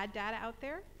some bad data out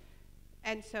there.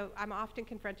 And so I'm often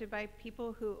confronted by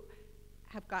people who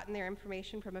have gotten their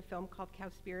information from a film called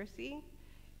Cowspiracy,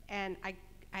 and I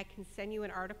can send you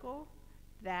an article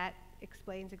that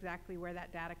explains exactly where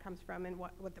that data comes from and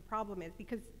what the problem is,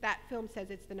 because that film says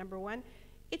it's the number one.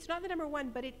 It's not the number one,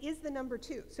 but it is the number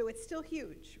two, so it's still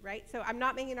huge, right? So I'm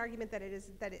not making an argument that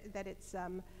it's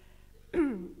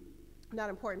not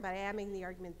important, but I am making the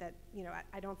argument that, you know,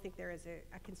 I don't think there is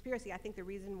a conspiracy. I think the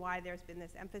reason why there's been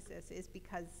this emphasis is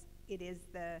because it is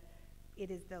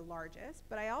the largest,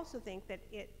 but I also think that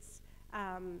it's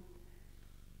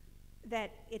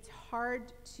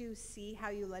hard to see how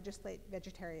you legislate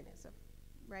vegetarianism,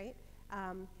 right?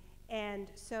 And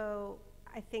so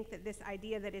I think that this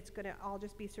idea that it's going to all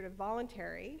just be sort of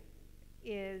voluntary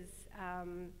is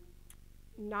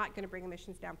not going to bring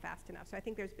emissions down fast enough. So I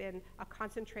think there's been a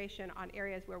concentration on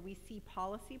areas where we see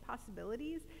policy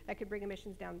possibilities that could bring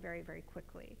emissions down very, very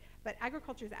quickly. But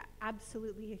agriculture is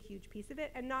absolutely a huge piece of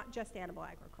it, and not just animal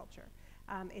agriculture.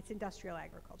 It's industrial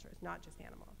agriculture. It's not just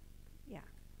animal. Yeah.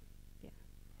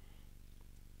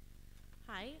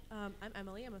 Hi, I'm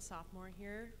Emily. I'm a sophomore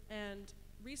here, and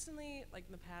recently, like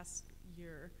in the past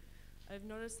year, I've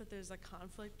noticed that there's a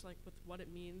conflict, like with what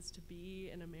it means to be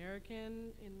an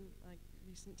American in like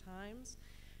recent times,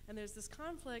 and there's this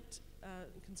conflict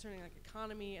concerning like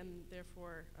economy and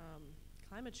therefore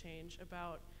climate change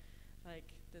about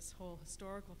like this whole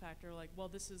historical factor, like, well,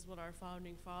 this is what our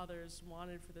founding fathers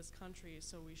wanted for this country,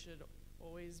 so we should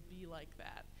always be like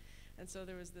that. And so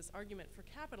there was this argument for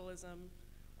capitalism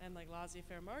and like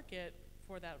laissez-faire market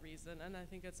for that reason, and I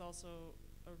think it's also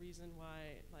a reason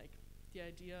why like the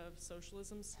idea of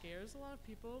socialism scares a lot of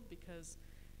people, because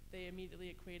they immediately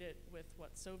equate it with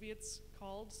what Soviets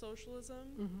called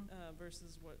socialism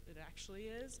versus what it actually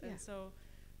is. Yeah. And so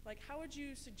like how would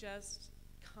you suggest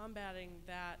combating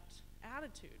that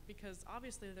attitude? Because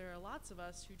obviously there are lots of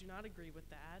us who do not agree with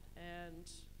that and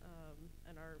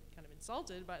are kind of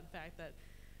insulted by the fact that,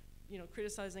 you know,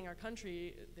 criticizing our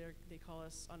country, they call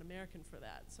us un-American for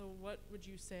that. So what would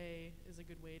you say is a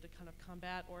good way to kind of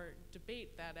combat or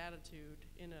debate that attitude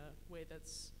in a way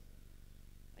that's,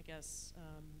 I guess,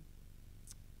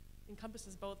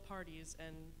 encompasses both parties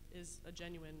and is a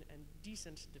genuine and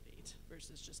decent debate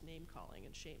versus just name-calling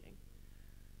and shaming?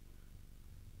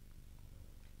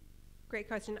 Great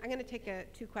question. I'm going to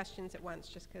take two questions at once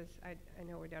just because I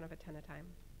know we don't have a ton of time.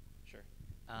 Sure.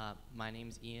 My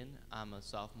name's Ian. I'm a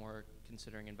sophomore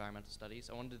considering environmental studies.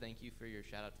 I wanted to thank you for your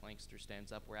shout out to Lancaster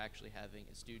Stands Up. We're actually having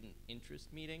a student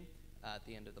interest meeting at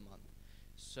the end of the month.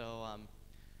 So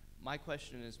my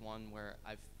question is one where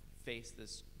I've faced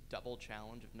this double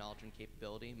challenge of knowledge and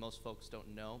capability. Most folks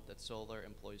don't know that solar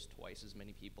employs twice as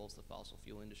many people as the fossil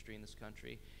fuel industry in this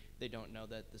country. They don't know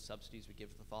that the subsidies we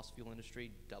give to the fossil fuel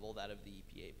industry double that of the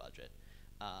EPA budget.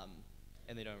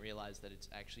 And they don't realize that it's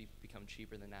actually become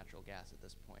cheaper than natural gas at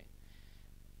this point.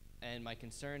 And my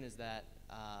concern is that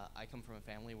I come from a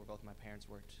family where both my parents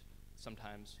worked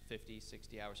sometimes 50,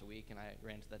 60 hours a week, and I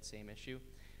ran into that same issue.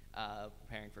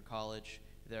 Preparing for college,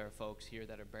 there are folks here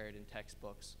that are buried in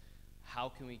textbooks. How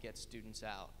can we get students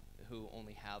out who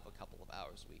only have a couple of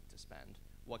hours a week to spend?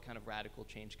 What kind of radical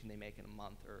change can they make in a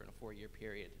month or in a 4-year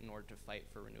period in order to fight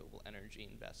for renewable energy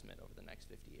investment over the next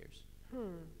 50 years?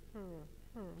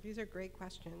 These are great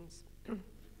questions.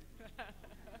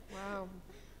 Wow.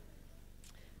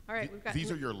 All right, we've got.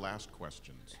 These are your last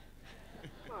questions.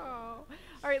 Oh. All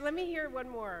right, let me hear one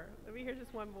more. Let me hear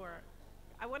just one more.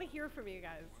 I want to hear from you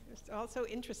guys. It's all so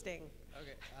interesting.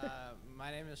 Okay,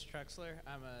 my name is Trexler.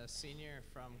 I'm a senior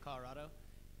from Colorado.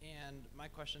 And my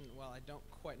question, well, I don't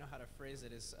quite know how to phrase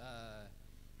it, is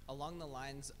along the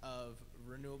lines of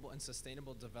renewable and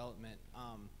sustainable development.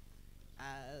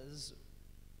 As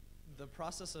the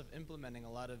process of implementing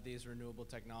a lot of these renewable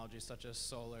technologies, such as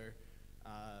solar,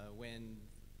 wind,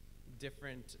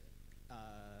 different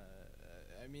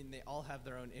I mean, they all have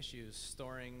their own issues.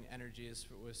 Storing energy is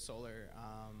with solar,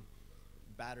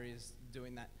 batteries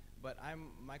doing that. But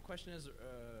my question is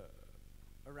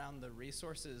around the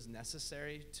resources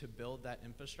necessary to build that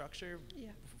infrastructure. Yeah.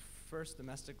 First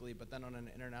domestically, but then on an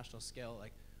international scale.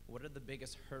 Like, what are the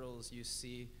biggest hurdles you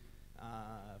see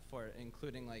for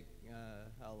including like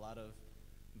a lot of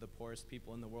the poorest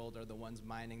people in the world are the ones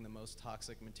mining the most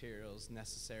toxic materials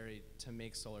necessary to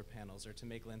make solar panels or to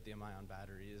make lithium-ion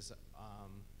batteries,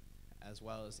 as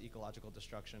well as ecological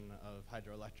destruction of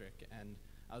hydroelectric. And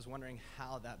I was wondering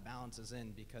how that balances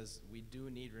in, because we do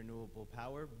need renewable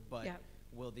power, but Yeah.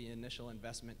 will the initial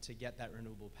investment to get that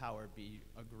renewable power be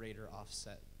a greater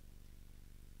offset?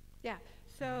 Yeah,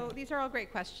 so these are all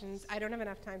great questions. I don't have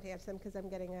enough time to answer them because I'm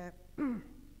getting I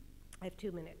have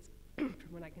 2 minutes from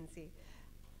what I can see.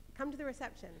 Come to the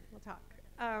reception, we'll talk.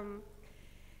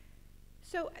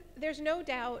 So there's no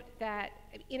doubt that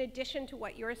in addition to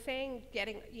what you're saying,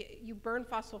 you burn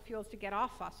fossil fuels to get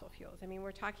off fossil fuels. I mean,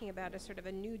 we're talking about a sort of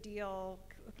a New Deal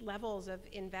levels of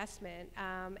investment,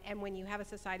 and when you have a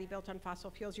society built on fossil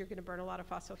fuels, you're going to burn a lot of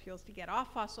fossil fuels to get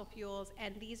off fossil fuels,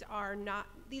 and these are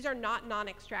not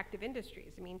non-extractive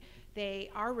industries. I mean,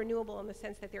 they are renewable in the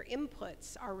sense that their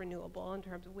inputs are renewable in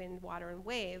terms of wind, water, and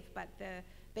wave, but the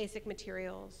basic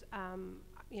materials,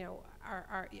 you know,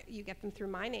 you get them through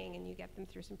mining, and you get them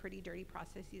through some pretty dirty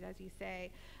processes, as you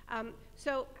say.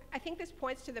 So I think this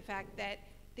points to the fact that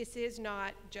this is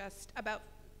not just about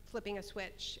flipping a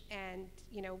switch, and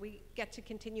you know, we get to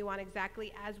continue on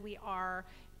exactly as we are.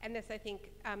 And this, I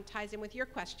think, ties in with your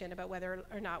question about whether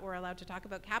or not we're allowed to talk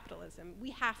about capitalism.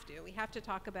 We have to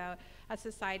talk about a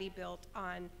society built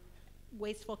on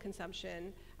wasteful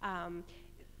consumption,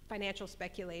 financial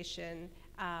speculation,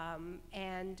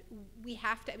 and we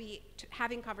have to be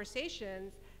having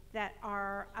conversations that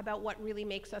are about what really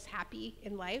makes us happy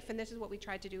in life. And this is what we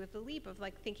tried to do with the LEAP, of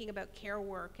like thinking about care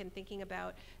work and thinking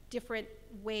about different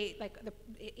ways, like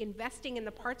investing in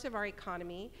the parts of our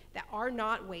economy that are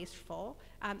not wasteful,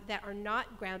 that are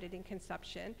not grounded in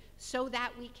consumption, so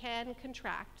that we can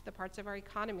contract the parts of our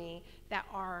economy that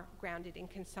are grounded in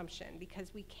consumption,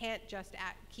 because we can't just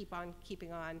keep on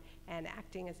keeping on and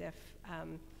acting as if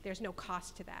there's no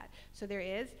cost to that. So there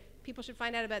is. People should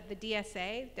find out about the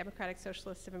DSA, Democratic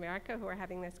Socialists of America, who are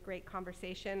having this great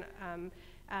conversation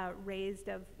raised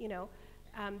of, you know,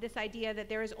 this idea that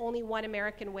there is only one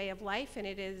American way of life, and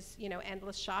it is, you know,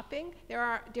 endless shopping. There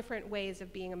are different ways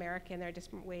of being American. There are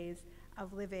different ways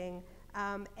of living,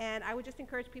 and I would just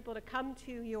encourage people to come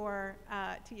to your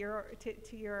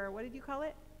what did you call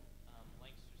it?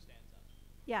 Lancaster Stands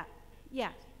Up. Yeah,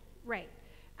 right.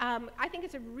 I think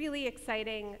it's a really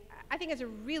exciting.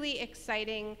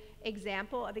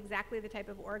 Example of exactly the type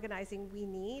of organizing we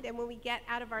need. And when we get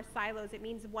out of our silos, it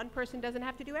means one person doesn't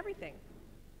have to do everything.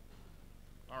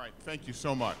 All right, thank you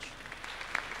so much.